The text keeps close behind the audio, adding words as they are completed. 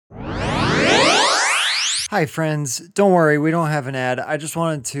Hi, friends. Don't worry, we don't have an ad. I just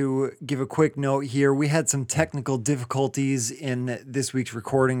wanted to give a quick note here. We had some technical difficulties in this week's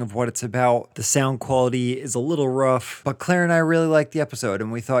recording of What It's About. The sound quality is a little rough, but Claire and I really liked the episode,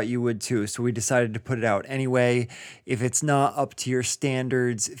 and we thought you would too, so we decided to put it out anyway. If it's not up to your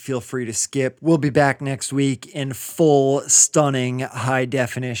standards, feel free to skip. We'll be back next week in full, stunning,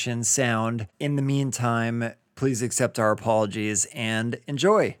 high-definition sound. In the meantime, please accept our apologies and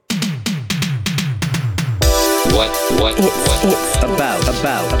enjoy. What About.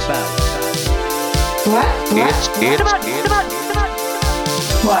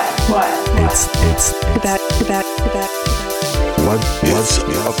 What? It's about.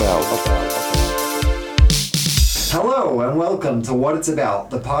 Hello and welcome to What It's About,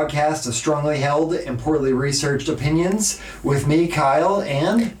 the podcast of strongly held and poorly researched opinions with me, Kyle,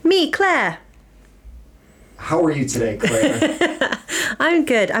 and... Me, Claire. How are you today, Claire? I'm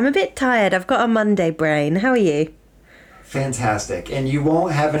good. I'm a bit tired. I've got a Monday brain. How are you? Fantastic. And you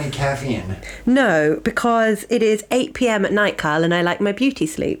won't have any caffeine? No, because it is 8 p.m. at night, Kyle, and I like my beauty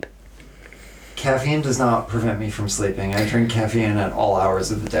sleep. Caffeine does not prevent me from sleeping. I drink caffeine at all hours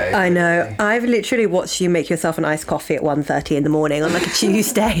of the day. I know. I've literally watched you make yourself an iced coffee at 1:30 in the morning on like a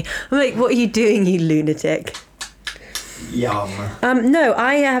Tuesday. I'm like, what are you doing, you lunatic? Yum. No,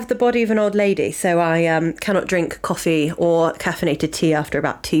 I have the body of an old lady, so I cannot drink coffee or caffeinated tea after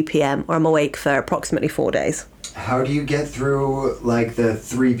about 2 p.m. or I'm awake for approximately 4 days. How do you get through, like, the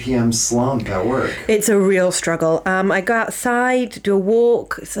 3 p.m. slump at work? It's a real struggle. I go outside, do a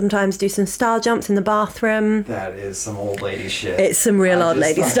walk, sometimes do some style jumps in the bathroom. That is some old lady shit. It's some real old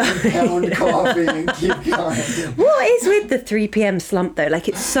lady stuff. Pound coffee and keep going. What is with the 3 p.m. slump, though? Like,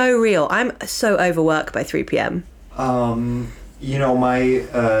 it's so real. I'm so overworked by 3 p.m. You know,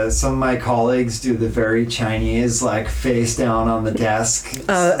 some of my colleagues do the very Chinese, like, face down on the desk,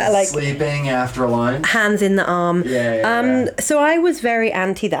 sleeping after lunch. Hands in the arm. Yeah. So I was very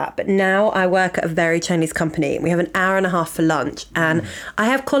anti that, but now I work at a very Chinese company. We have an hour and a half for lunch, and I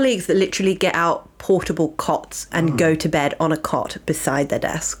have colleagues that literally get out portable cots and go to bed on a cot beside their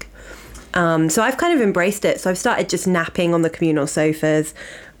desk. So I've kind of embraced it. So I've started just napping on the communal sofas.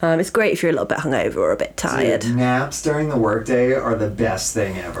 It's great if you're a little bit hungover or a bit tired. Dude, naps during the workday are the best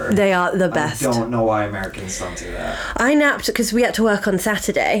thing ever. They are the best. I don't know why Americans don't do that. I napped because we had to work on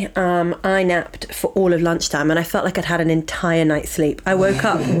Saturday. I napped for all of lunchtime and I felt like I'd had an entire night's sleep. I woke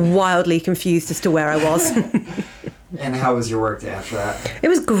up wildly confused as to where I was. And how was your workday after that? It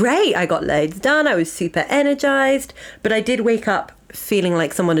was great. I got loads done. I was super energized. But I did wake up feeling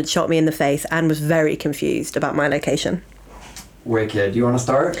like someone had shot me in the face and was very confused about my location. Wicked. You want to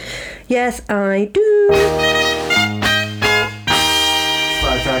start? Yes, I do. 5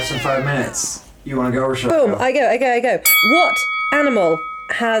 facts in 5 minutes. You want to go or should Boom, I go? I go. What animal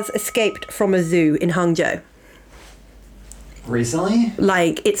has escaped from a zoo in Hangzhou? Recently?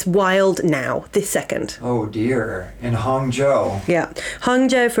 Like, it's wild now, this second. Oh dear. In Hangzhou. Yeah.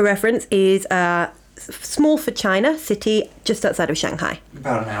 Hangzhou, for reference, is a small for China city just outside of Shanghai.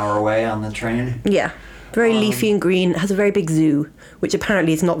 About an hour away on the train. Yeah. Very leafy and green. It has a very big zoo, which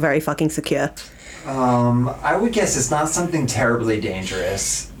apparently is not very fucking secure. I would guess it's not something terribly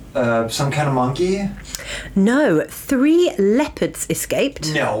dangerous. Some kind of monkey? No. 3 leopards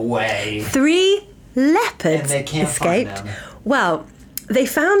escaped. No way. 3 leopards And they can't escaped. find them. Well, they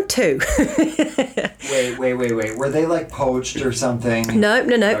found 2. Wait. Were they, like, poached or something? No.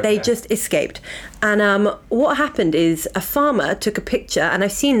 Okay. They just escaped. And what happened is a farmer took a picture, and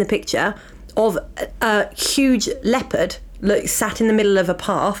I've seen the picture, of a huge leopard sat in the middle of a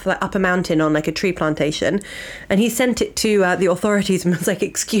path, like up a mountain on like a tree plantation, and he sent it to the authorities and was like,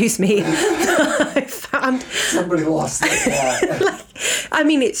 "Excuse me, I found Somebody lost their cat. I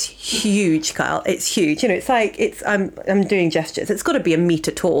mean, it's huge, Kyle. It's huge. You know, it's like I'm doing gestures. It's got to be a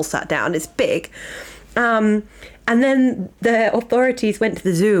meter tall, sat down. It's big. And then the authorities went to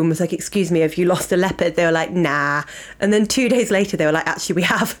the zoo and was like, "Excuse me, have you lost a leopard?" They were like, "Nah." And then 2 days later, they were like, "Actually, we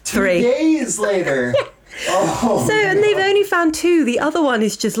have 3." 2 days later. Oh. So, and they've only found 2. The other one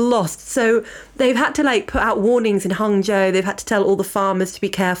is just lost. So they've had to like put out warnings in Hangzhou. They've had to tell all the farmers to be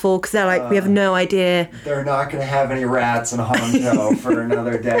careful because they're like, we have no idea. They're not going to have any rats in Hangzhou for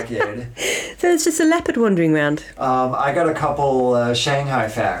another decade. So it's just a leopard wandering around. I got a couple Shanghai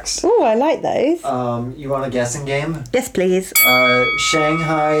facts. Oh, I like those. You want a guessing game? Yes, please.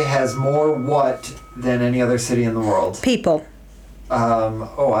 Shanghai has more what than any other city in the world? People.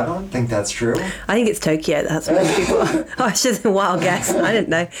 I don't think that's true. I think it's Tokyo that has most people. Oh, it's just a wild guess. I didn't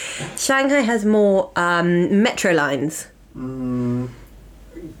know. Shanghai has more metro lines.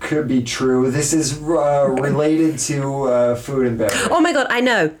 Could be true. This is related to food and beverage. Oh my god, I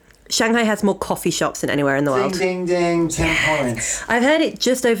know. Shanghai has more coffee shops than anywhere in the world. Ding, ding, ding, 10 points. I've heard it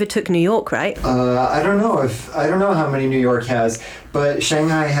just overtook New York, right? I don't know how many New York has, but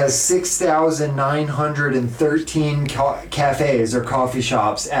Shanghai has 6,913 cafes or coffee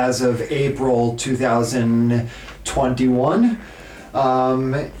shops as of April 2021.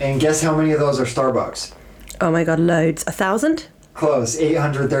 And guess how many of those are Starbucks? Oh my God, loads. 1,000? Close.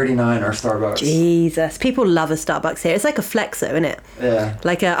 839 are Starbucks. Jesus. People love a Starbucks here. It's like a flex though, isn't it? Yeah.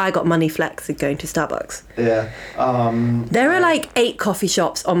 Like a I got money flex of going to Starbucks. Yeah. There are like 8 coffee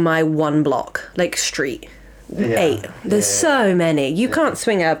shops on my one block, like street. Yeah. 8. There's so many. You can't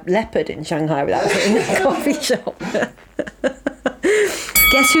swing a leopard in Shanghai without hitting a coffee shop.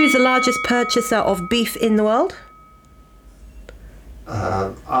 Guess who's the largest purchaser of beef in the world?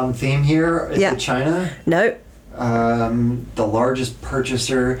 On theme here, is it China? No. The largest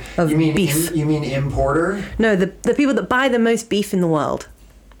purchaser Of beef. You mean importer? No, the people that buy the most beef in the world.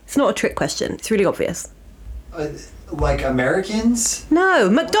 It's not a trick question. It's really obvious. Like Americans? No,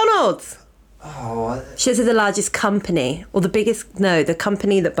 McDonald's. Oh. She said the largest company, or the biggest. No, the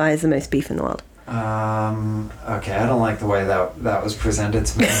company that buys the most beef in the world. Okay, I don't like the way that was presented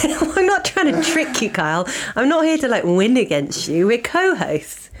to me. I'm not trying to trick you, Kyle. I'm not here to like win against you. We're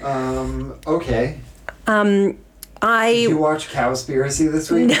co-hosts. Okay. Did you watch Cowspiracy this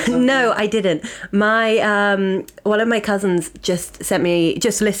week? No, I didn't. My one of my cousins just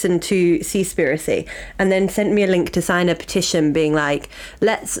listened to Seaspiracy and then sent me a link to sign a petition being like,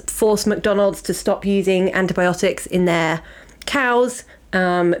 let's force McDonald's to stop using antibiotics in their cows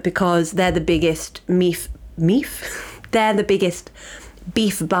because they're the biggest they're the biggest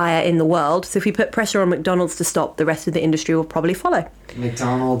beef buyer in the world. So if we put pressure on McDonald's to stop, the rest of the industry will probably follow.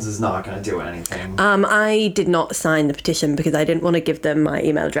 McDonald's is not going to do anything. I did not sign the petition because I didn't want to give them my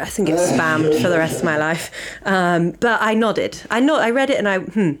email address and get spammed for the rest of my life. But I nodded. I read it and I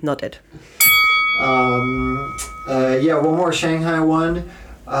nodded. Yeah, one more Shanghai one.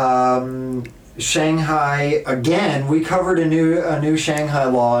 Shanghai again. We covered a new Shanghai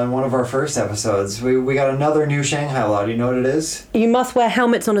law in one of our first episodes. We got another new Shanghai law. Do you know what it is? You must wear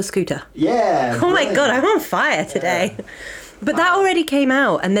helmets on a scooter. Yeah. Oh my God, I'm on fire today. Yeah. But that already came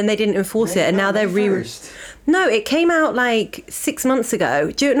out, and then they didn't enforce it, and now they're No, it came out like 6 months ago.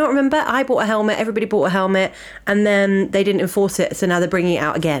 Do you not remember? I bought a helmet. Everybody bought a helmet, and then they didn't enforce it, so now they're bringing it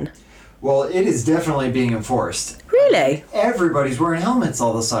out again. Well, it is definitely being enforced. Really? Everybody's wearing helmets all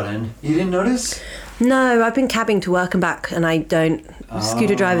of a sudden. You didn't notice? No, I've been cabbing to work and back, and I don't.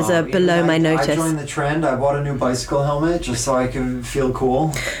 Scooter drivers are below my notice. I joined the trend. I bought a new bicycle helmet just so I could feel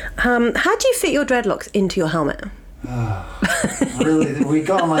cool. How do you fit your dreadlocks into your helmet? Really? We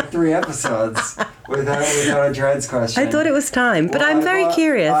got on like 3 episodes without a dreads question. I thought it was time, but I'm very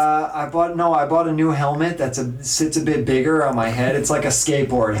curious. I bought a new helmet sits a bit bigger on my head. It's like a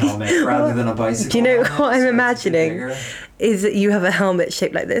skateboard helmet rather than a bicycle. Do you know helmet, what I'm imagining? Is that you have a helmet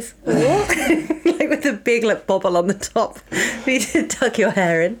shaped like this, like with a big like bobble on the top for you to tuck your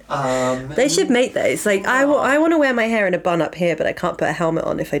hair in. They should make those. Like I want to wear my hair in a bun up here, but I can't put a helmet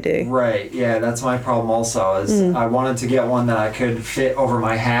on if I do. Right. Yeah, that's my problem. Also, is I wanted to get one that I could fit over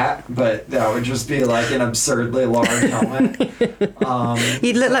my hat, but that would just be like an absurdly large helmet.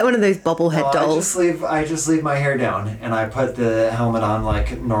 You'd look like one of those bobblehead dolls. I just leave my hair down and I put the helmet on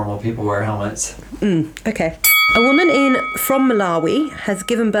like normal people wear helmets. Okay. A woman from Malawi has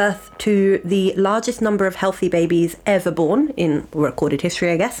given birth to the largest number of healthy babies ever born in recorded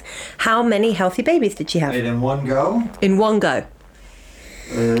history, I guess. How many healthy babies did she have? In one go? In one go.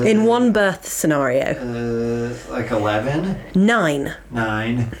 In one birth scenario. Like 11? 9.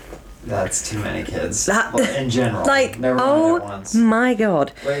 9. That's too many kids. In general. Like, never mind at once. My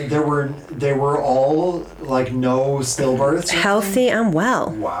God. Wait, they were all like no stillbirths? Healthy and well.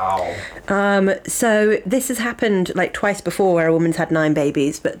 Wow. So this has happened like twice before where a woman's had 9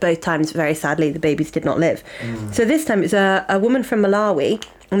 babies, but both times, very sadly, the babies did not live. So this time it's a woman from Malawi,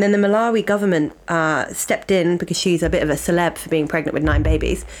 and then the Malawi government stepped in because she's a bit of a celeb for being pregnant with 9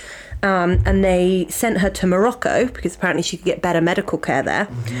 babies. And they sent her to Morocco because apparently she could get better medical care there.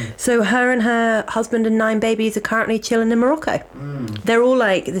 So her and her husband and 9 babies are currently chilling in Morocco. They're all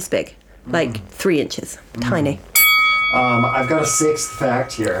like this big, like 3 inches, tiny. I've got a 6th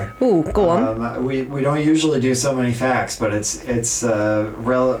fact here. Ooh, go on. We don't usually do so many facts, but it's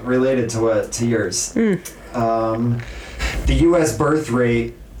related to yours. The U.S. birth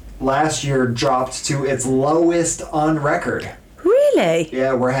rate last year dropped to its lowest on record. Really?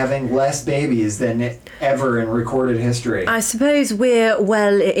 Yeah, we're having less babies than ever in recorded history. I suppose we're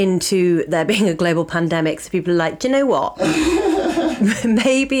well into there being a global pandemic, so people are like, do you know what?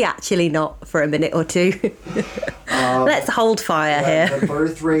 Maybe actually not for a minute or two. Let's hold fire here. The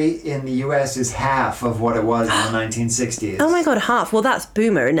birth rate in the U.S. is half of what it was in the 1960s. Oh my god, half. Well, that's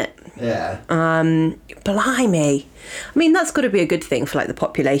boomer, isn't it? Yeah. Blimey. I mean, that's got to be a good thing for like the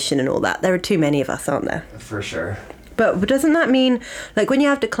population and all that. There are too many of us, aren't there? For sure. But doesn't that mean, like, when you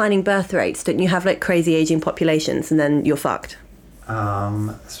have declining birth rates, don't you have like crazy aging populations and then you're fucked?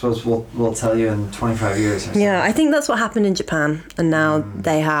 I suppose we'll tell you in 25 years or something. Yeah, I think that's what happened in Japan, and now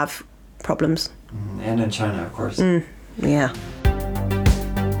they have problems. And in China, of course. Yeah.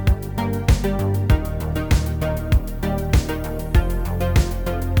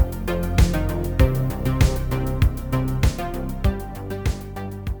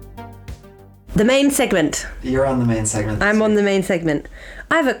 The main segment. You're on the main segment. I'm on the main segment.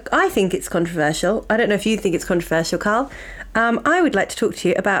 I think it's controversial. I don't know if you think it's controversial, Carl. I would like to talk to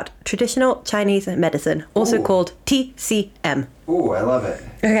you about traditional Chinese medicine, also Ooh. called TCM. Ooh, I love it.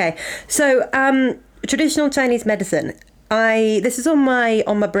 Okay, so traditional Chinese medicine. This is on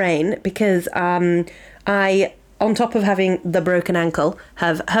my brain because I, on top of having the broken ankle,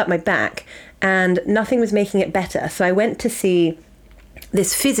 have hurt my back, and nothing was making it better. So I went to see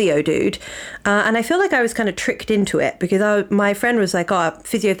this physio dude, and I feel like I was kind of tricked into it because my friend was like, oh,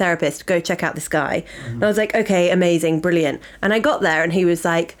 physiotherapist, go check out this guy. And I was like, okay, amazing, brilliant. And I got there and he was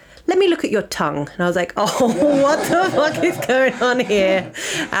like, let me look at your tongue. And I was like, oh, what the fuck is going on here?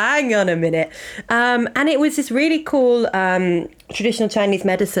 Hang on a minute. And it was this really cool traditional Chinese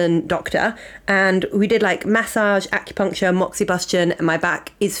medicine doctor. And we did like massage, acupuncture, moxibustion, and my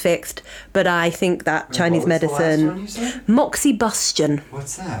back is fixed. But I think that Chinese what was the last medicine... one you said? Moxibustion.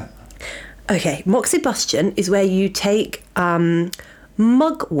 What's that? Okay, moxibustion is where you take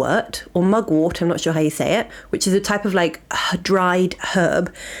mugwort or mugwort, I'm not sure how you say it, which is a type of like dried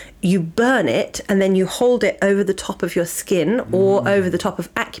herb. You burn it and then you hold it over the top of your skin or over the top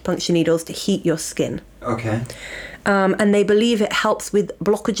of acupuncture needles to heat your skin. Okay. And they believe it helps with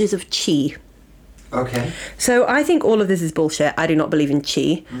blockages of qi. Okay. So I think all of this is bullshit. I do not believe in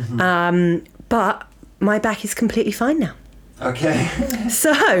qi. But my back is completely fine now. Okay.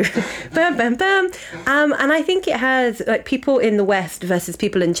 So, bam, bam, bam. And I think it has, like, people in the West versus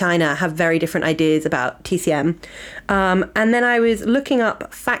people in China have very different ideas about TCM. And then I was looking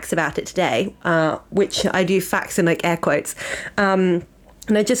up facts about it today, which I do facts in, like, air quotes. And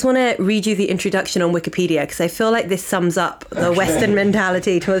I just want to read you the introduction on Wikipedia because I feel like this sums up the Western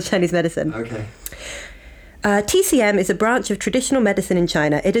mentality towards Chinese medicine. Okay. TCM is a branch of traditional medicine in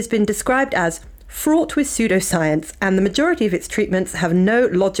China. It has been described as fraught with pseudoscience, and the majority of its treatments have no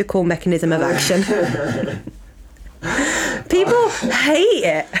logical mechanism of action. People hate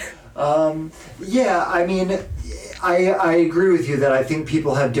it. Yeah, I mean, I agree with you that I think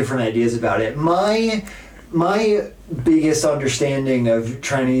people have different ideas about it. My biggest understanding of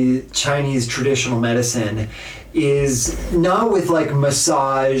Chinese traditional medicine is not with like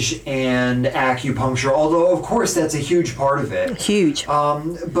massage and acupuncture, although of course that's a huge part of it. Huge.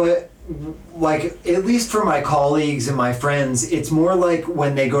 But like, at least for my colleagues and my friends, it's more like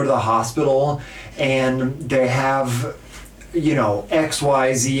when they go to the hospital and they have, you know,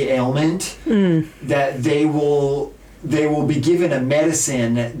 XYZ ailment, that they will be given a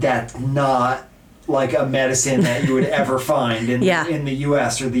medicine that's not like a medicine that you would ever find in the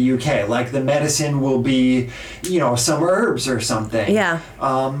US or the UK. Like, the medicine will be, you know, some herbs or something. Yeah.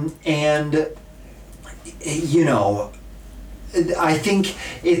 And, you know, I think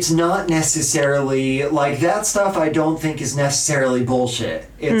it's not necessarily like that stuff. I don't think is necessarily bullshit.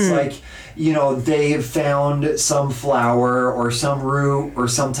 It's like, you know, they've found some flower or some root or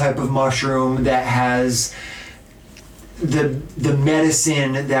some type of mushroom that has the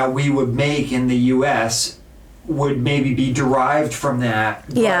medicine that we would make in the US would maybe be derived from that.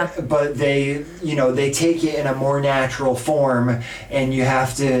 But they, you know, they take it in a more natural form, and you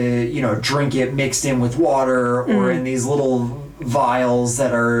have to, you know, drink it mixed in with water or in these little vials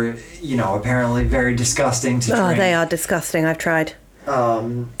that are, you know, apparently very disgusting to drink. Oh, they are disgusting. I've tried.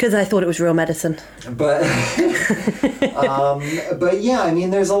 Because I thought it was real medicine. But yeah, I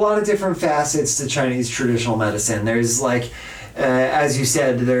mean, there's a lot of different facets to Chinese traditional medicine. There's like, as you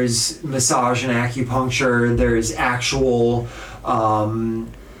said, there's massage and acupuncture. There's actual,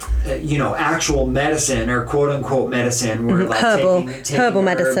 you know, actual medicine or quote unquote medicine, where like herbal taking herbal herbs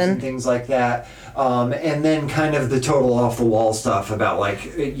medicine and things like that. And then kind of the total off the wall stuff about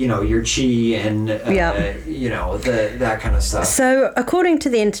like, you know, your qi and you know, that kind of stuff. So according to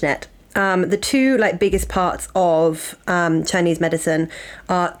the internet, The two like biggest parts of Chinese medicine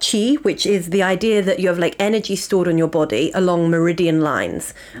are qi, which is the idea that you have like energy stored on your body along meridian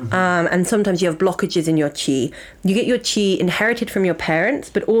lines, and sometimes you have blockages in your qi. You get your qi inherited from your parents,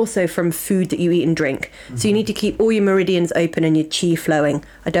 but also from food that you eat and drink. So you need to keep all your meridians open and your qi flowing.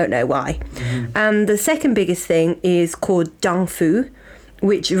 I don't know why. And the second biggest thing is called Zhangfu,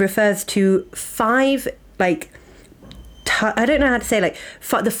 which refers to five like I don't know how to say like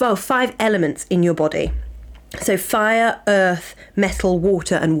five elements in your body. So fire, earth, metal,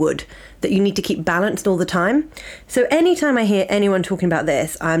 water and wood that you need to keep balanced all the time. So anytime I hear anyone talking about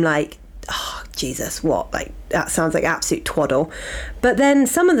this, I'm like, oh, Jesus, what? Like, that sounds like absolute twaddle. But then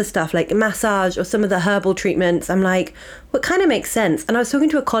some of the stuff like massage or some of the herbal treatments, I'm like, well, it kind of makes sense. And I was talking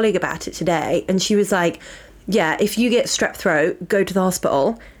to a colleague about it today and she was like, yeah, if you get strep throat, go to the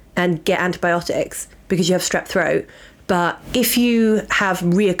hospital and get antibiotics because you have strep throat. But if you have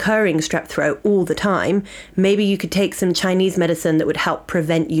reoccurring strep throat all the time, maybe you could take some Chinese medicine that would help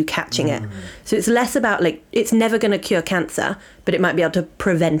prevent you catching it. So it's less about like, it's never going to cure cancer, but it might be able to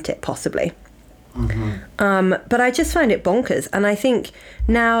prevent it possibly. But I just find it bonkers. And I think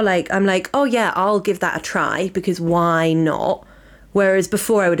now like, I'm like, oh yeah, I'll give that a try because why not? Whereas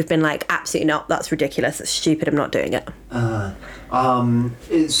before I would have been like, absolutely not, that's ridiculous, that's stupid, I'm not doing it.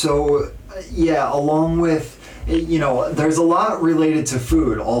 So yeah, along with, you know, there's a lot related to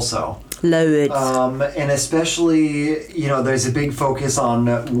food also. Loads. And especially, you know, there's a big focus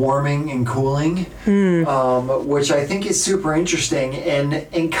on warming and cooling, which I think is super interesting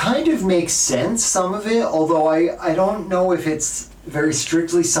and kind of makes sense, some of it, although I don't know if it's very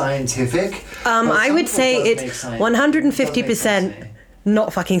strictly scientific. I would say it's 150%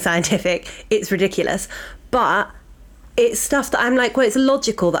 not fucking scientific. It's ridiculous. But it's stuff that I'm like, well, it's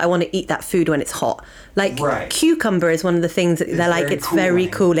logical that I want to eat that food when it's hot. Like cucumber is one of the things that they're like, it's very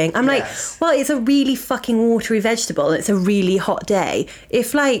cooling. I'm like, well, it's a really fucking watery vegetable. It's a really hot day.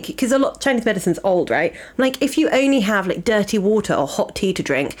 If like, because a lot Chinese medicine's old, right? I'm like, if you only have like dirty water or hot tea to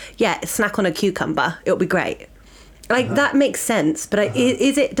drink, yeah, snack on a cucumber. It'll be great. Like that makes sense. But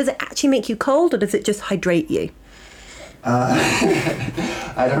does it actually make you cold or does it just hydrate you?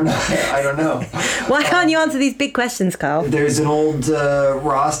 I don't know. Why can't you answer these big questions, Carl? There's an old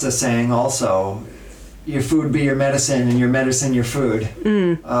Rasta saying also, your food be your medicine and your medicine your food.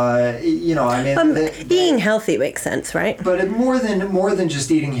 You know, I mean... eating healthy makes sense, right? But more than just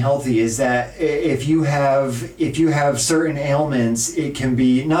eating healthy is that if you have certain ailments, it can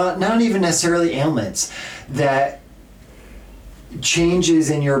be not even necessarily ailments, that changes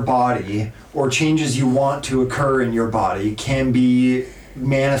in your body or changes you want to occur in your body can be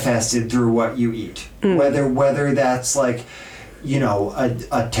manifested through what you eat. Whether that's like, you know,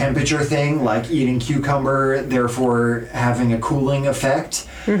 a temperature thing, like eating cucumber, therefore having a cooling effect.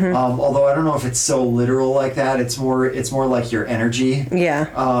 Although I don't know if it's so literal like that. It's more like your energy. Yeah.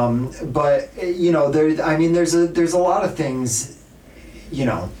 But you know, there's a lot of things, you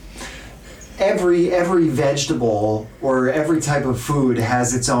know. Every vegetable or every type of food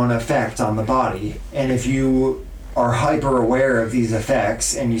has its own effect on the body, and if you are hyper aware of these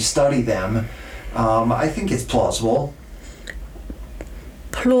effects and you study them, I think it's plausible.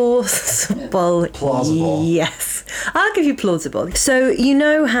 Plausible. Yes. I'll give you plausible. So you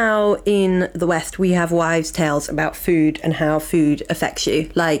know how in the West we have wives' tales about food and how food affects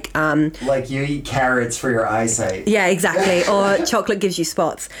you, like you eat carrots for your eyesight. Yeah, exactly. Or chocolate gives you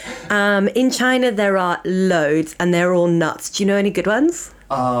spots. In China there are loads and they're all nuts. Do you know any good ones?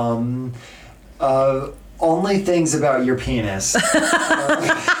 Only things about your penis.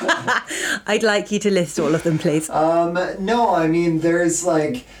 I'd like you to list all of them, please. No, I mean, there's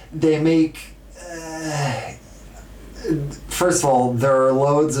like, they make... first of all, there are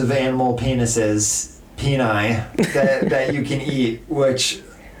loads of animal penises, peni, that you can eat, which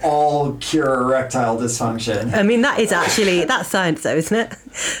all cure erectile dysfunction. I mean, that's science though, isn't it?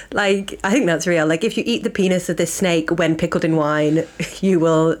 Like, I think that's real. Like, if you eat the penis of this snake when pickled in wine, you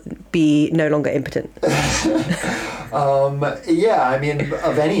will be no longer impotent. Yeah, I mean,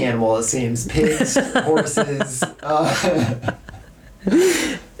 of any animal, it seems. Pigs, horses.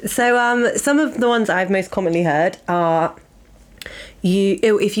 So, some of the ones I've most commonly heard are,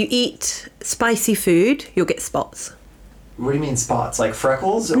 if you eat spicy food, you'll get spots. What do you mean spots? Like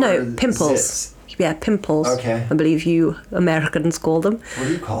freckles? Or no, pimples. zits? Yeah, pimples. Okay. I believe you Americans call them. What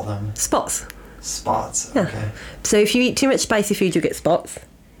do you call them? Spots. Spots. Yeah. Okay. So if you eat too much spicy food, you'll get spots.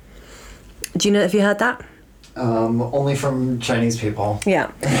 Do you know? Have you heard that? Only from Chinese people.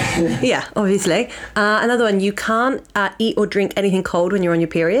 Yeah. Yeah, obviously. Another one, you can't eat or drink anything cold when you're on your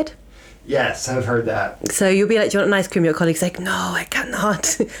period. Yes, I've heard that. So you'll be like, do you want an ice cream? Your colleague's like, no, I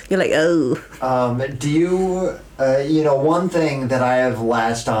cannot. You're like, oh. Do you, one thing that I have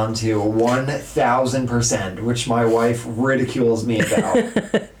latched onto 1,000%, which my wife ridicules me about,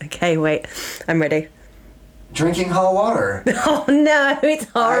 Okay, wait. I'm ready. drinking hot water. Oh, no, it's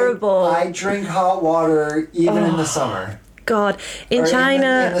horrible. I drink hot water even in the summer. God. In Or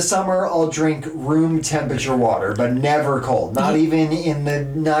China... in the summer, I'll drink room temperature water, but never cold. Not even in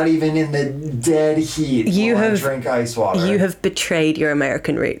the dead heat. I drink ice water. You have betrayed your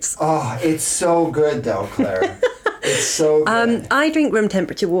American roots. Oh, it's so good though, Claire. It's so good. I drink room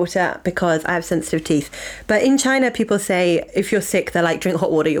temperature water because I have sensitive teeth. But in China, people say if you're sick, they're like, drink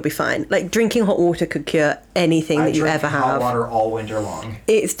hot water, you'll be fine. Like, drinking hot water could cure anything that you ever I drink hot have. water all winter long.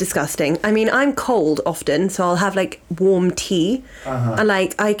 It's disgusting. I mean, I'm cold often, so I'll have like warm tea. And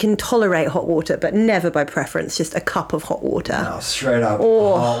like, I can tolerate hot water, but never by preference, just a cup of hot water. No, straight up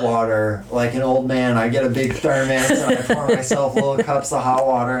hot water. Like an old man, I get a big thermos and I pour myself little cups of hot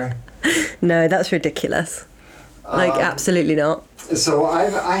water. No, that's ridiculous. Like, absolutely not. So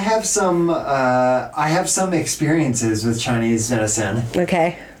I have some experiences with Chinese medicine.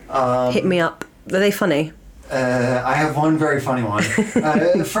 Okay. Hit me up. Are they funny? I have one very funny one.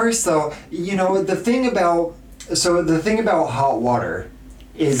 First, though, the thing about hot water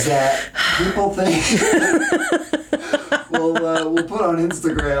is that people think. We'll put on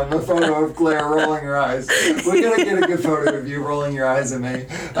Instagram a photo of Claire rolling her eyes. We're gonna get a good photo of you rolling your eyes at me.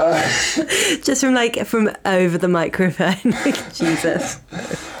 Just from over the microphone. Jesus.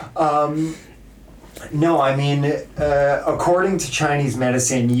 No, I mean, according to Chinese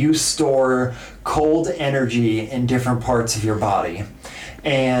medicine, you store cold energy in different parts of your body,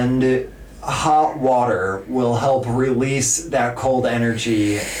 and hot water will help release that cold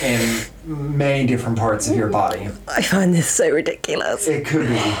energy in many different parts of your body. I find this so ridiculous. It could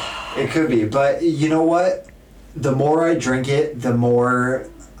be. But you know what? The more I drink it, the more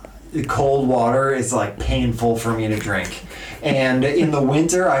cold water is like painful for me to drink. And in the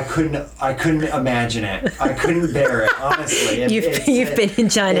winter, I couldn't imagine it. I couldn't bear it, honestly. You've been in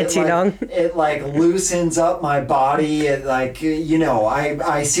China too long. It like loosens up my body. It like,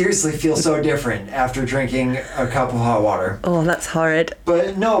 I seriously feel so different after drinking a cup of hot water. Oh, that's horrid.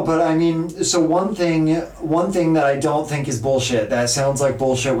 But I mean, so one thing that I don't think is bullshit, that sounds like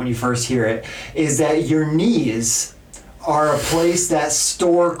bullshit when you first hear it, is that your knees are a place that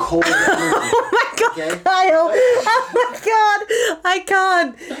store cold energy. Oh my God, okay? Kyle! Oh my God! I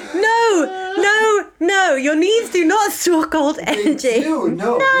can't! No! Your knees do not store cold energy. They do,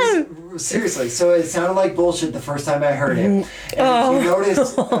 no. Seriously, so it sounded like bullshit the first time I heard it. And if you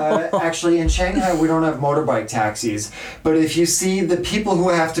notice, actually in Shanghai we don't have motorbike taxis, but if you see the people who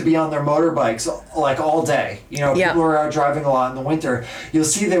have to be on their motorbikes like all day, people who are out driving a lot in the winter, you'll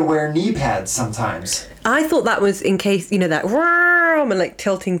see they wear knee pads sometimes. I thought that was in case, that and like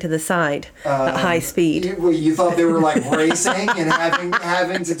tilting to the side at high speed. You thought they were like racing and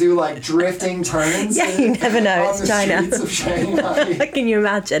having to do like drifting turns? Yeah, you never know. It's China. Streets of Shanghai. Can you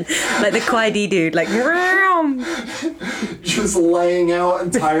imagine? Like the Kwai dude, like just laying out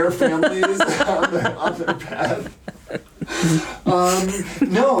entire families on their path.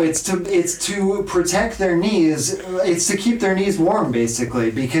 No, it's to protect their knees. It's to keep their knees warm,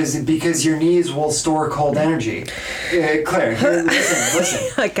 basically, because your knees will store cold energy. Claire, here,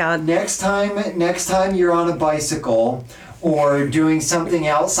 listen. I can't. Next time you're on a bicycle or doing something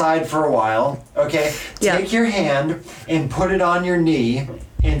outside for a while, okay? Take your hand and put it on your knee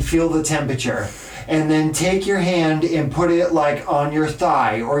and feel the temperature. And then take your hand and put it like on your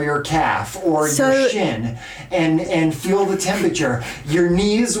thigh or your calf or your shin and feel the temperature. Your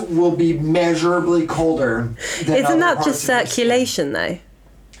knees will be measurably colder than Isn't other that parts just of your circulation though?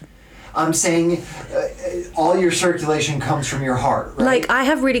 I'm saying all your circulation comes from your heart, right? Like, I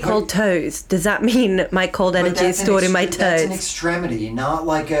have really cold toes. Does that mean my cold energy is stored in my toes? That's an extremity, not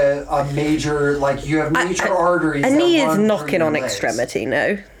like a major, like you have major arteries. A knee that is run knocking through on your legs. extremity,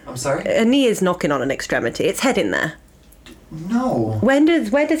 no? I'm sorry? A knee is knocking on an extremity. It's head in there. No. Where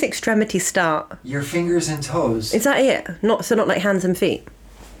does extremity start? Your fingers and toes. Is that it? Not like hands and feet?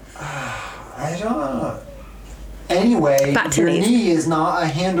 I don't know. Anyway, Back to your knees. knee is not a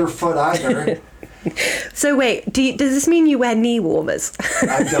hand or foot either. So wait, does this mean you wear knee warmers?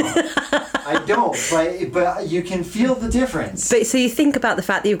 I don't, but you can feel the difference. But so you think about the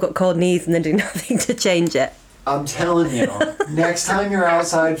fact that you've got cold knees and then do nothing to change it. I'm telling you, next time you're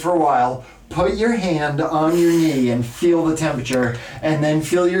outside for a while, put your hand on your knee and feel the temperature, and then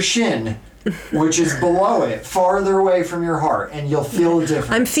feel your shin which is below it, farther away from your heart, and you'll feel a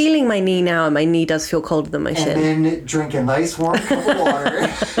difference. I'm feeling my knee now, and my knee does feel colder than my shin. And then drink a nice warm cup of water.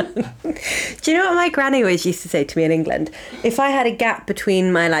 Do you know what my granny always used to say to me in England? If I had a gap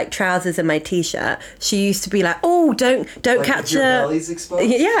between my like trousers and my t-shirt, she used to be like, "Oh, don't Like catch if your a belly's exposed?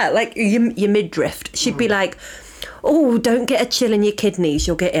 yeah, like your midriff." She'd be like, "Oh, don't get a chill in your kidneys,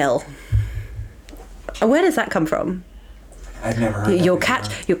 you'll get ill." Where does that come from? I've never heard that You'll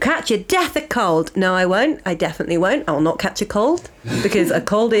before. catch your death a cold. No, I won't. I definitely won't. I will not catch a cold because a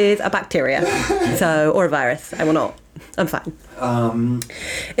cold is a bacteria, or a virus. I will not. I'm fine.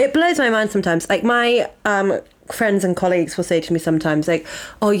 It blows my mind sometimes. Like my friends and colleagues will say to me sometimes, like,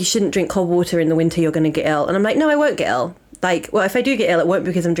 "Oh, you shouldn't drink cold water in the winter. You're going to get ill." And I'm like, "No, I won't get ill. Like, well, if I do get ill, it won't be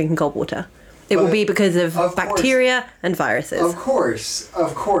because I'm drinking cold water. It will be because of bacteria and viruses." Of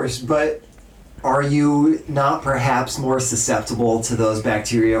course, but are you not perhaps more susceptible to those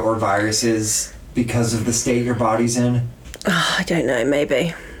bacteria or viruses because of the state your body's in? I don't know,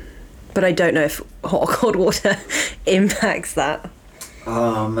 maybe. But I don't know if hot or cold water impacts that.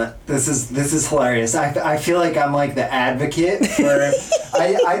 This is hilarious. I feel like I'm like the advocate for.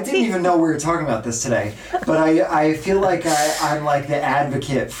 I didn't even know we were talking about this today, but I feel like I'm like the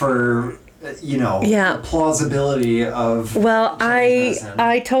advocate for the plausibility of. Well, Chinese medicine.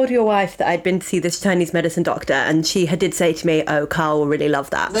 I told your wife that I'd been to see this Chinese medicine doctor, and she did say to me, "Oh, Carl will really love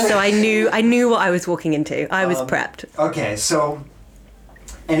that." So I knew what I was walking into. I was prepped. Okay, so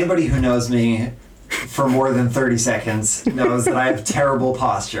anybody who knows me for more than 30 seconds knows that I have terrible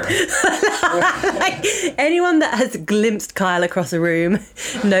posture. Like, anyone that has glimpsed Kyle across a room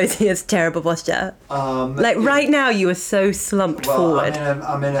knows he has terrible posture. Like right now, you are so slumped forward.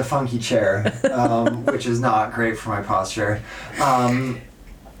 I'm in a funky chair, which is not great for my posture.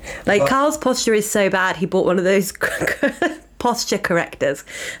 Carl's posture is so bad, he bought one of those posture correctors,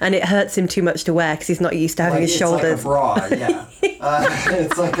 and it hurts him too much to wear because he's not used to having his shoulders. It's like a bra, yeah.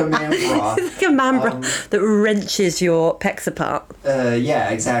 It's like a man bra. It's like a man bra that wrenches your pecs apart. Yeah,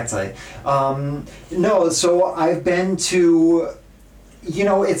 exactly. No, so I've been to.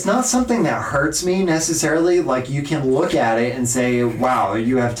 It's not something that hurts me necessarily. Like, you can look at it and say, wow,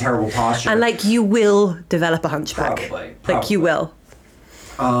 you have terrible posture. And, like, you will develop a hunchback. Probably. Like, you will.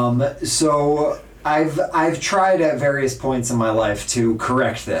 So I've tried at various points in my life to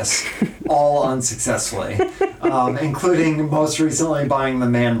correct this, all unsuccessfully, including most recently buying the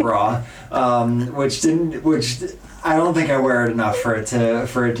man bra, which I don't think I wear it enough for it to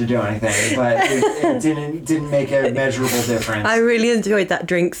do anything, but it didn't make a measurable difference. I really enjoyed that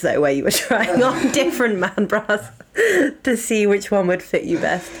drinks though, where you were trying on different man bras to see which one would fit you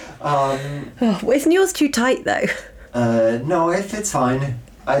best. Isn't yours too tight though? No, it fits fine.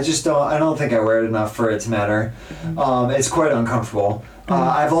 I don't think I wear it enough for it to matter. It's quite uncomfortable.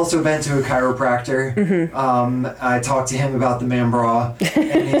 I've also been to a chiropractor. I talked to him about the man bra,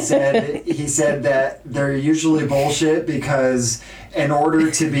 and he said that they're usually bullshit because in order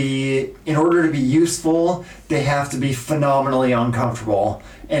to be useful, they have to be phenomenally uncomfortable.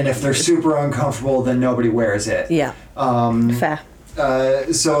 And if they're super uncomfortable, then nobody wears it. Yeah. Fair. But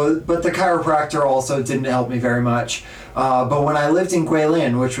the chiropractor also didn't help me very much. But when I lived in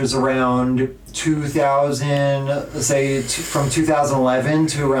Guilin, which was around 2000, let's say from 2011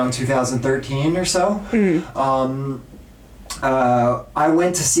 to around 2013 or so, I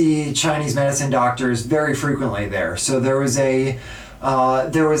went to see Chinese medicine doctors very frequently there. So there was a I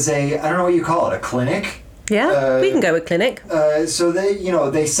don't know what you call it, a clinic. Yeah, we can go with clinic. So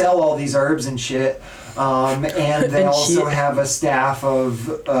they sell all these herbs and shit. And they also have a staff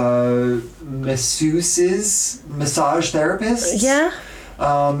of masseuses, massage therapists. Yeah.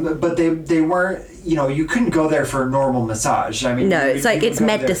 But they weren't, you couldn't go there for a normal massage. I mean, no, it's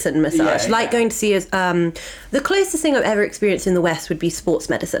medicine massage. Going to see the closest thing I've ever experienced in the West would be sports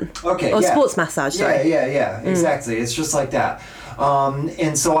medicine. Okay. Or sports massage, sorry. Yeah, exactly. It's just like that.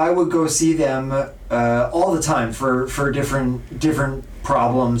 And so I would go see them all the time for different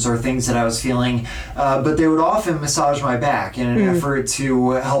problems or things that I was feeling, but they would often massage my back in an effort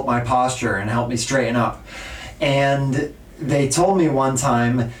to help my posture and help me straighten up. And they told me one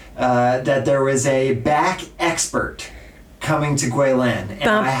time that there was a back expert coming to Guilin,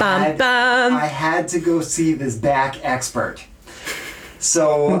 and I had to go see this back expert.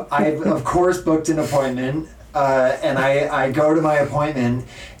 So I of course booked an appointment. And I go to my appointment,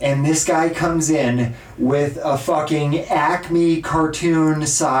 and this guy comes in with a fucking Acme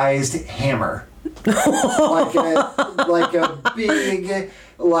cartoon-sized hammer, like a big,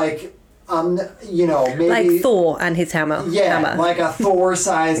 like maybe Like Thor and his hammer. yeah, hammer. like a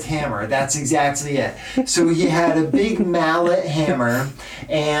Thor-sized hammer. That's exactly it. So he had a big mallet hammer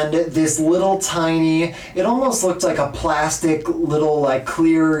and this little tiny. It almost looked like a plastic little like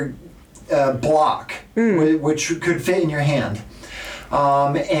clear block, which could fit in your hand.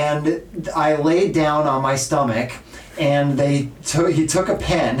 And I laid down on my stomach, and he took a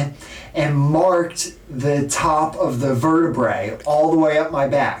pen and marked the top of the vertebrae all the way up my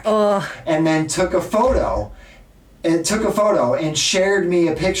back, and then took a photo. And shared me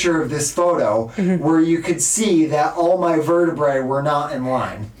a picture of this photo where you could see that all my vertebrae were not in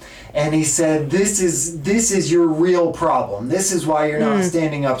line. And he said, this is your real problem. This is why you're not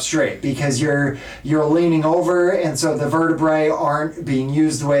standing up straight, because you're leaning over, and so the vertebrae aren't being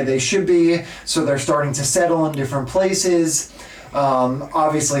used the way they should be, so they're starting to settle in different places.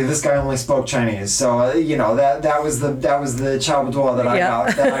 Obviously this guy only spoke Chinese, so that was the Chabuduo that I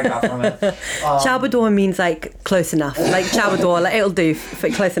got from it. Chabuduo means like close enough, like Chabuduo, like it'll do for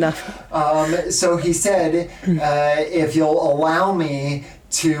close enough. So he said, if you'll allow me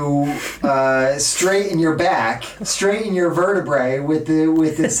to straighten your back, straighten your vertebrae with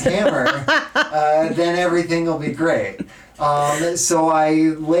this hammer, then everything will be great. So I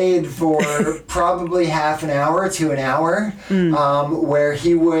laid for probably half an hour to an hour, where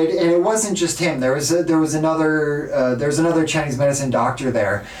he would, and it wasn't just him. There was another Chinese medicine doctor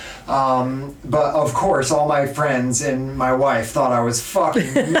there. But of course, all my friends and my wife thought I was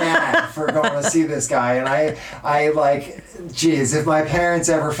fucking mad for going to see this guy, and I like, geez, if my parents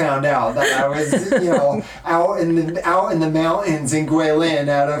ever found out that I was, out in the mountains in Guilin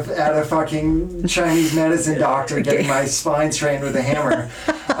at a fucking Chinese medicine doctor getting my spine straightened with a hammer.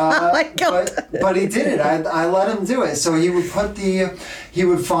 Oh my God. But he did it. I let him do it. So he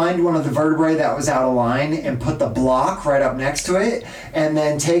would find one of the vertebrae that was out of line and put the block right up next to it, and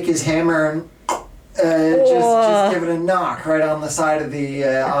then take his hammer and just give it a knock right on the side of the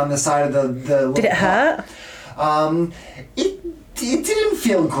little Did it hurt? It didn't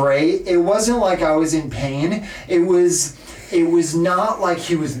feel great. It wasn't like I was in pain. It was not like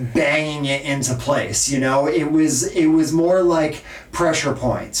he was banging it into place, It was more like pressure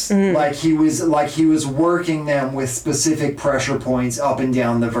points. Like he was working them with specific pressure points up and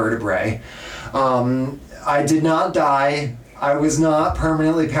down the vertebrae. I did not die. I was not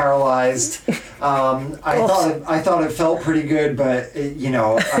permanently paralyzed. I thought it felt pretty good, but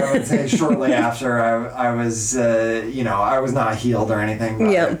I would say shortly after I was I was not healed or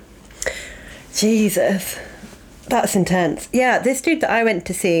anything. Yeah. Jesus. That's intense. Yeah, this dude that I went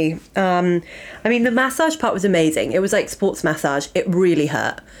to see, the massage part was amazing. It was like sports massage. It really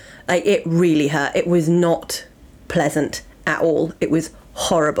hurt. Like, it really hurt. It was not pleasant at all. It was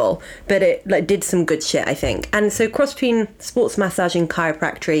horrible. But it did some good shit, I think. And so cross between sports massage and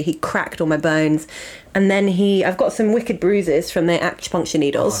chiropractic, he cracked all my bones. And then I've got some wicked bruises from the acupuncture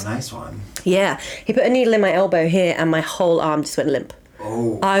needles. Oh, nice one. Yeah. He put a needle in my elbow here and my whole arm just went limp.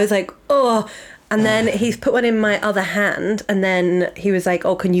 Oh. I was like, oh. And then he's put one in my other hand, and then he was like,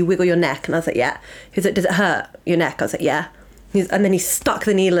 oh, can you wiggle your neck? And I was like, yeah. He was like, does it hurt your neck? I was like, yeah. And then he stuck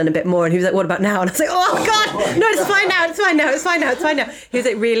the needle in a bit more, and he was like, what about now? And I was like, oh, God, no, it's fine now, it's fine now, it's fine now, it's fine now. He was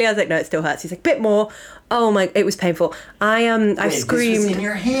like, really? I was like, no, it still hurts. He's like, bit more. Oh my, it was painful. I screamed. This was in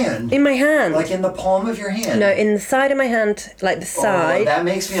your hand? In my hand. Like in the palm of your hand? No, in the side of my hand, like the side. Oh, that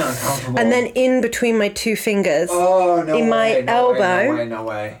makes me uncomfortable. And then in between my two fingers. Oh, no in my way, elbow. no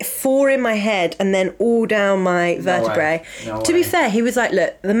way. 4 in my head, and then all down my vertebrae. To be fair, he was like,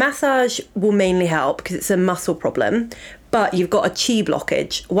 look, the massage will mainly help because it's a muscle problem. But you've got a chi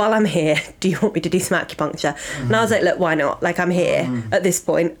blockage. While I'm here, do you want me to do some acupuncture? And I was like, look, why not? Like, I'm here at this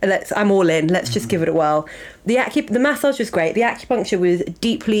point. I'm all in. Let's just give it a whirl. The massage was great. The acupuncture was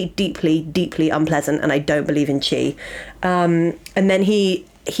deeply, deeply, deeply unpleasant, and I don't believe in chi. And then he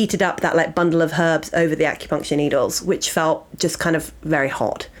heated up that like bundle of herbs over the acupuncture needles, which felt just kind of very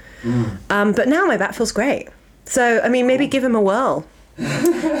hot. But now my back feels great. So, maybe give him a whirl.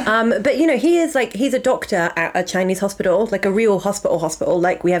 But he's a doctor at a Chinese hospital, like a real hospital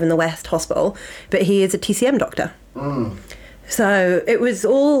like we have in the West hospital, but he is a TCM doctor. So it was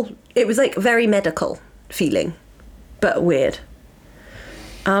like very medical feeling, but weird.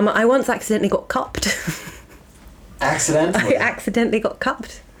 I once accidentally got cupped. Accidentally? I accidentally got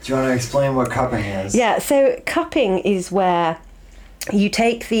cupped. Do you want to explain what cupping is? Yeah, so cupping is where you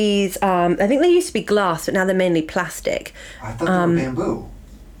take these, I think they used to be glass, but now they're mainly plastic. I thought they were bamboo.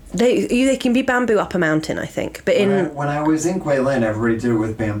 They can be bamboo up a mountain, I think. But When I was in Guilin, everybody did it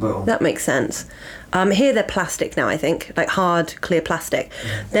with bamboo. that makes sense. Here they're plastic now, I think, like hard, clear plastic.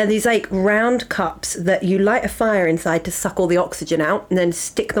 They're these like round cups that you light a fire inside to suck all the oxygen out, and then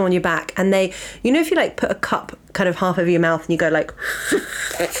stick them on your back. And they, if you like put a cup kind of half over your mouth and you go like,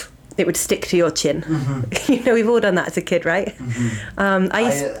 it would stick to your chin. Mm-hmm. We've all done that as a kid, right?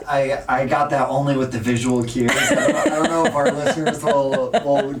 I got that only with the visual cues. I don't know if our listeners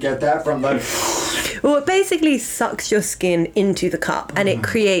will get that from the... Well, it basically sucks your skin into the cup and it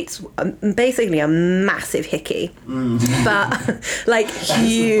creates basically a massive hickey. But like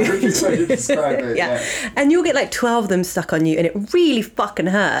huge. Perfect way to describe it. Yeah. And you'll get like 12 of them stuck on you and it really fucking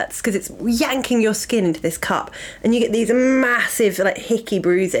hurts because it's yanking your skin into this cup and you get these massive like hickey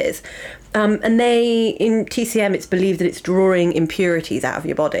bruises. And in TCM, it's believed that it's drawing impurities out of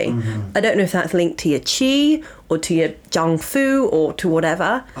your body. I don't know if that's linked to your qi or to your jiangfu or to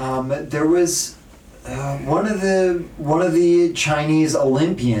whatever. There was one of the Chinese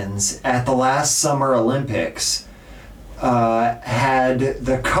Olympians at the last Summer Olympics had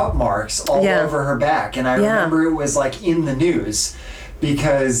the cup marks all over her back, and I remember it was like in the news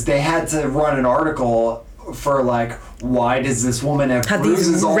because they had to run an article for like, why does this woman have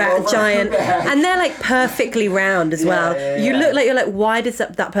bruises these all over giant her back? and they're like perfectly round as well. You look like you're like, why does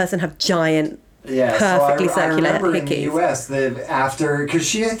that person have giant perfectly so I circular remember hickeys? in the U.S. that after,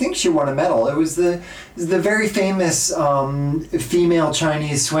 because I think she won a medal. It was the very famous female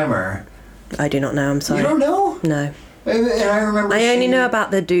Chinese swimmer. I do not know. I'm sorry. You don't know? No. And I remember. I only know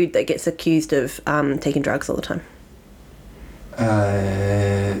about the dude that gets accused of taking drugs all the time.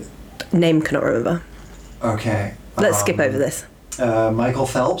 Name cannot remember. Okay. Let's skip over this. Michael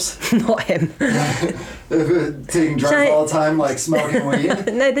Phelps. Not him. Taking drugs all the time, like smoking weed.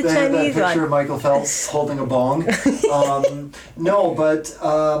 No, the Chinese that picture one. of Michael Phelps holding a bong. No, but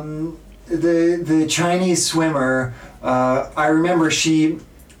the Chinese swimmer. I remember she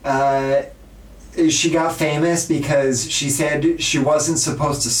got famous because she said she wasn't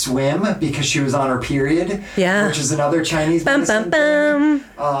supposed to swim because she was on her period. Yeah. Which is another Chinese medicine thing.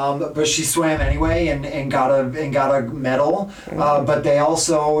 But she swam anyway and got a medal. But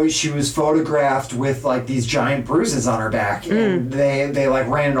she was photographed with like these giant bruises on her back, and they like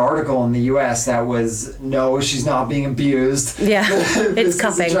ran an article in the U.S. that was, no, she's not being abused. Yeah, it's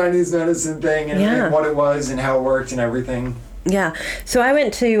cupping. It's a Chinese medicine thing and what it was and how it worked and everything. Yeah. So I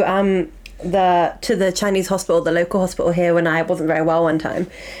went to the Chinese hospital, the local hospital here, when I wasn't very well one time,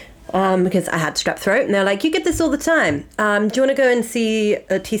 because I had strep throat, and they're like, you get this all the time. Do you want to go and see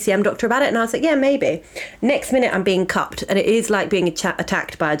a TCM doctor about it? And I was like, yeah, maybe. Next minute, I'm being cupped, and it is like being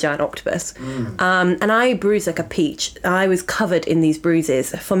attacked by a giant octopus. And I bruised like a peach. I was covered in these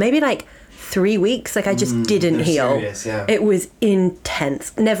bruises for maybe like 3 weeks. Like I just didn't heal. Serious, yeah. It was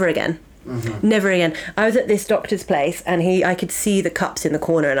intense. Never again. Never again. I was at this doctor's place and I could see the cups in the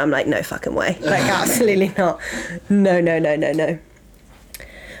corner and I'm like, no fucking way. Like, absolutely not. No.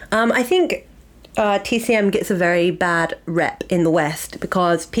 I think TCM gets a very bad rep in the West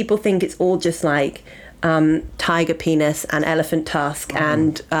because people think it's all just like tiger penis and elephant tusk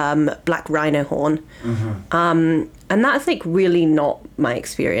and black rhino horn. And that's like really not my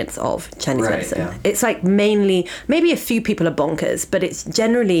experience of Chinese medicine. Yeah. It's like mainly, maybe a few people are bonkers, but it's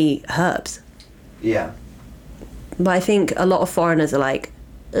generally herbs. Yeah. But I think a lot of foreigners are like,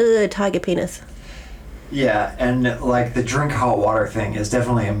 ugh, tiger penis. Yeah, and like the drink hot water thing is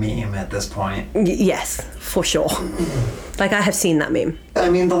definitely a meme at this point. Yes, for sure. Like I have seen that meme. I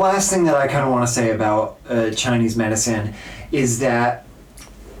mean, the last thing that I kind of want to say about Chinese medicine is that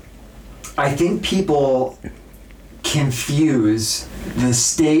I think people confuse the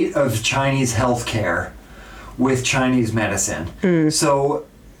state of Chinese healthcare with Chinese medicine. So,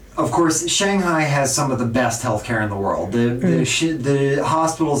 of course, Shanghai has some of the best healthcare in the world. The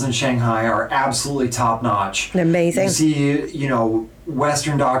hospitals in Shanghai are absolutely top notch. Amazing. You see,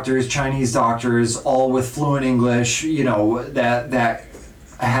 Western doctors, Chinese doctors, all with fluent English, that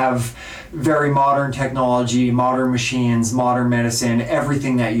have very modern technology, modern machines, modern medicine,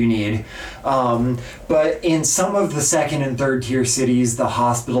 everything that you need. But in some of the second and third tier cities, the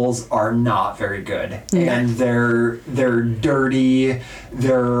hospitals are not very good. And they're dirty,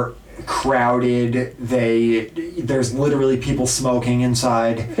 they're crowded, there's literally people smoking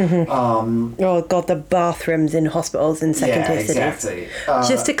inside. Oh god, the bathrooms in hospitals in second tier cities. Exactly.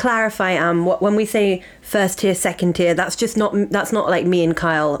 Just to clarify, when we say first tier, second tier, that's not like me and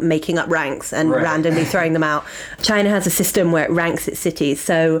Kyle making up ranks and randomly throwing them out. China has a system where it ranks its cities.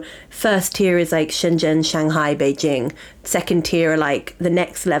 So first tier is like Shenzhen, Shanghai, Beijing. Second tier are like the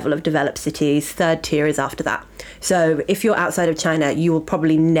next level of developed cities. Third tier is after that. So if you're outside of China, you will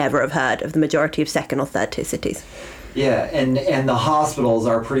probably never have heard of the majority of second or third tier cities. Yeah, and the hospitals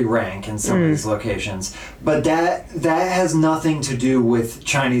are pretty rank in some of these locations, but that has nothing to do with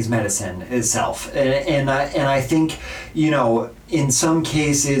Chinese medicine itself, and I think, you know, in some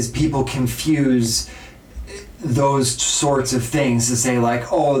cases people confuse those sorts of things to say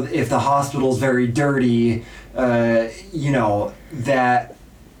like, oh, if the hospital's very dirty, you know, that,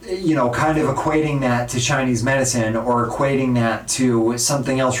 you know, kind of equating that to Chinese medicine or equating that to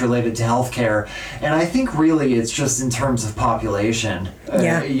something else related to healthcare. And I think really it's just in terms of population,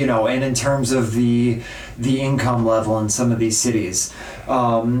 you know, and in terms of the income level in some of these cities.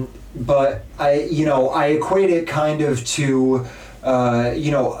 But I equate it kind of to,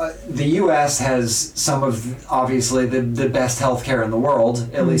 the U.S. has some of, obviously, the best healthcare in the world,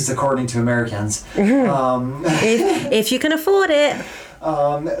 at least according to Americans. If you can afford it.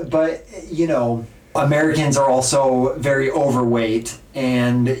 But, you know, Americans are also very overweight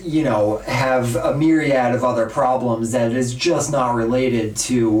and, you know, have a myriad of other problems that is just not related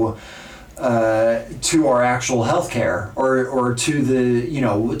to our actual healthcare or to the, you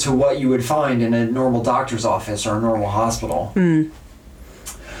know, to what you would find in a normal doctor's office or a normal hospital. And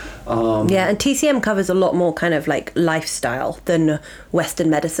TCM covers a lot more kind of like lifestyle than Western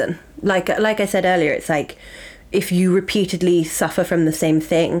medicine. Like I said earlier, it's like, if you repeatedly suffer from the same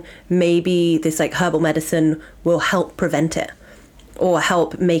thing, maybe this like herbal medicine will help prevent it or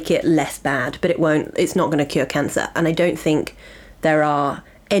help make it less bad, but it's not going to cure cancer. And I don't think there are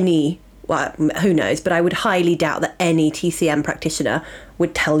any, well, who knows, but I would highly doubt that any TCM practitioner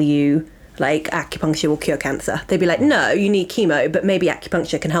would tell you like acupuncture will cure cancer. They'd be like, no, you need chemo, but maybe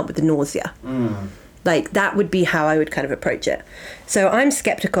acupuncture can help with the nausea. Like that would be how I would kind of approach it. So I'm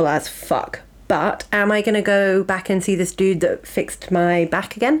skeptical as fuck. But am I going to go back and see this dude that fixed my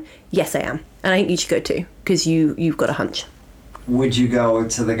back again? Yes, I am. And I think you should go too, because you've got a hunch. Would you go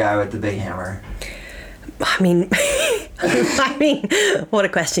to the guy with the big hammer? I mean, what a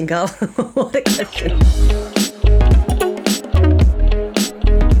question, Carl. What a question.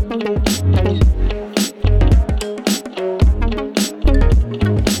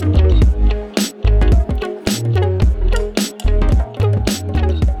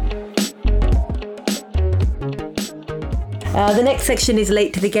 The next section is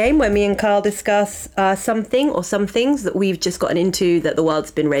late to the game, where me and Carl discuss something or some things that we've just gotten into that the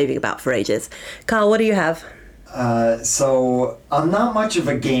world's been raving about for ages. Carl, what do you have? So I'm not much of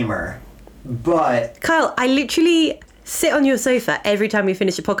a gamer, but... Carl, I literally sit on your sofa every time we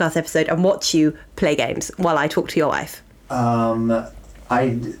finish a podcast episode and watch you play games while I talk to your wife.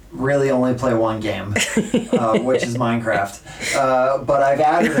 I really only play one game, which is Minecraft. But I've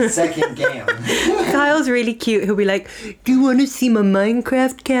added a second game. Kyle's really cute. He'll be like, do you want to see my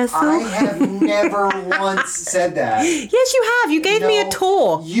Minecraft castle? I have never once said that. Yes, you have. You gave me a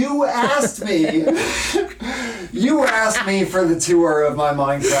tour. You asked me. You asked me for the tour of my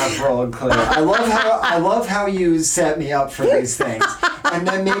Minecraft world, Claire. I love how you set me up for these things. And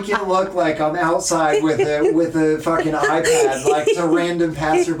then make it look like I'm outside with a fucking iPad, like to random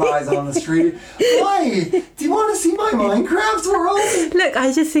passerbys on the street. Why? Do you want to see my Minecraft world? Look,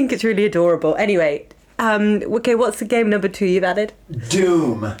 I just think it's really adorable. Anyway, okay, what's the game number 2 you've added?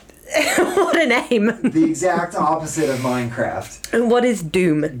 Doom. What a name. The exact opposite of Minecraft. And what is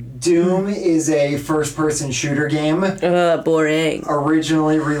Doom? Doom is a first-person shooter game. Boring.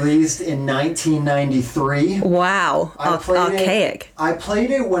 Originally released in 1993. Wow. Archaic. I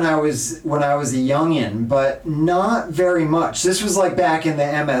played it when I was a youngin', but not very much. This was like back in the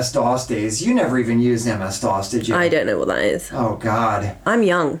MS-DOS days. You never even used MS-DOS, did you? I don't know what that is. Oh, God. I'm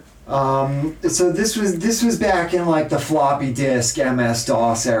young. So this was back in like the floppy disk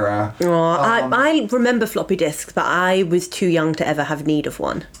MS-DOS era. I remember floppy disks, but I was too young to ever have need of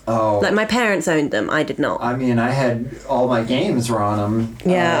one. Oh. Like my parents owned them, I did not. I mean, I had all my games were on them.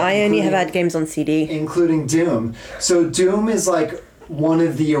 Yeah, I only have had games on CD. Including Doom. So Doom is like one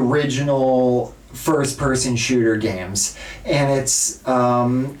of the original first-person shooter games, and it's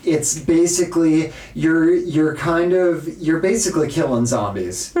basically you're basically killing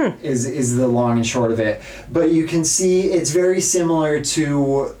zombies. Is the long and short of it. But you can see it's very similar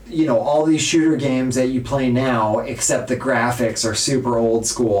to, you know, all these shooter games that you play now, except the graphics are super old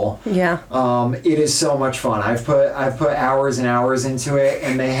school. Yeah. It is so much fun. I've put hours and hours into it,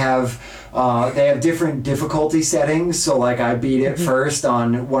 and they have different difficulty settings. So like I beat it first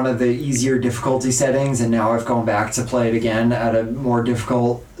on one of the easier difficulty settings, and now I've gone back to play it again at a more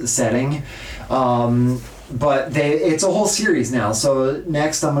difficult setting. But it's a whole series now. So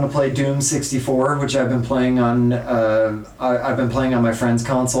next I'm going to play Doom 64, which I've been playing on I've been playing on my friend's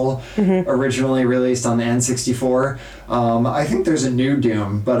console, originally released on the N64. I think there's a new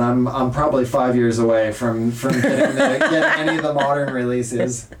Doom, but I'm probably 5 years away from getting any of the modern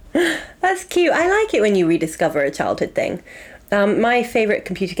releases. That's cute. I like it when you rediscover a childhood thing. My favourite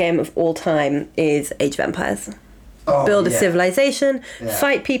computer game of all time is Age of Empires. Build a civilization,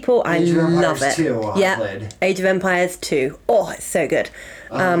 fight people. I love it. 2, I played. Age of Empires 2. Oh, it's so good.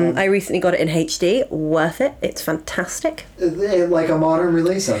 I recently got it in HD. Worth it. It's fantastic. Like a modern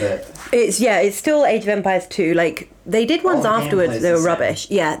release of it. It's still Age of Empires 2. Like, they did ones afterwards. They were rubbish.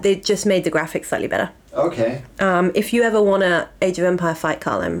 Yeah, they just made the graphics slightly better. Okay. If you ever want a Age of Empire fight,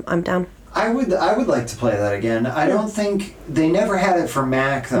 Carl, I'm down. I would like to play that again. I don't think they never had it for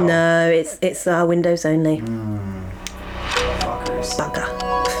Mac though. No, it's Windows only. Fuckers. Bugger.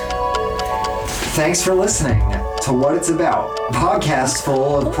 Thanks for listening to What It's About, a podcast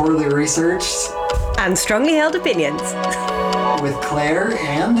full of poorly researched And strongly held opinions. with Claire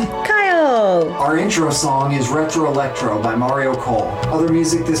and Kyle. our intro song is Retro Electro by Mario Cole. Other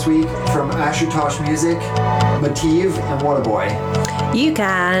music this week from Ashutosh Music, Mativ, and What a Boy. You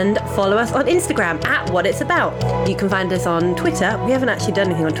can follow us on Instagram at What It's About. You can find us on Twitter. We haven't actually done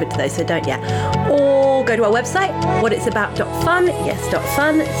anything on Twitter though, so don't yet. Or go to our website, whatitsabout.fun. Yes,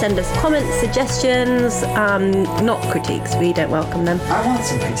 .fun. Send us comments, suggestions, not critiques. We don't welcome them. I want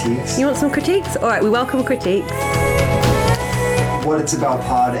some critiques. You want some critiques? All right, we welcome critiques.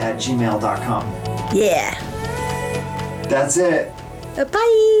 whatitsaboutpod@gmail.com. Yeah. That's it.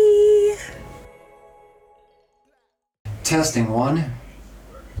 Bye. Testing 1.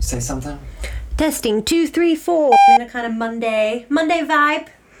 Say something. Testing 2, 3, 4. In a kind of Monday vibe.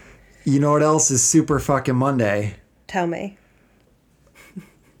 You know what else is super fucking Monday? Tell me.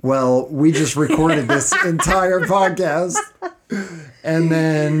 Well, we just recorded this entire podcast. And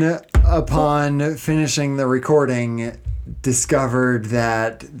then upon finishing the recording, discovered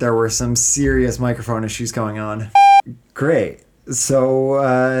that there were some serious microphone issues going on. Great.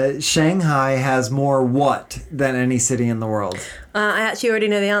 So Shanghai has more what than any city in the world? I actually already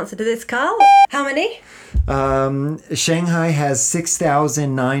know the answer to this, Carl. How many? Shanghai has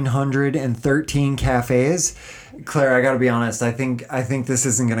 6,913 cafes. Claire, I gotta be honest. I think this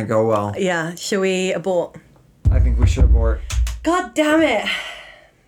isn't gonna go well. Yeah, shall we abort? I think we should abort. God damn it.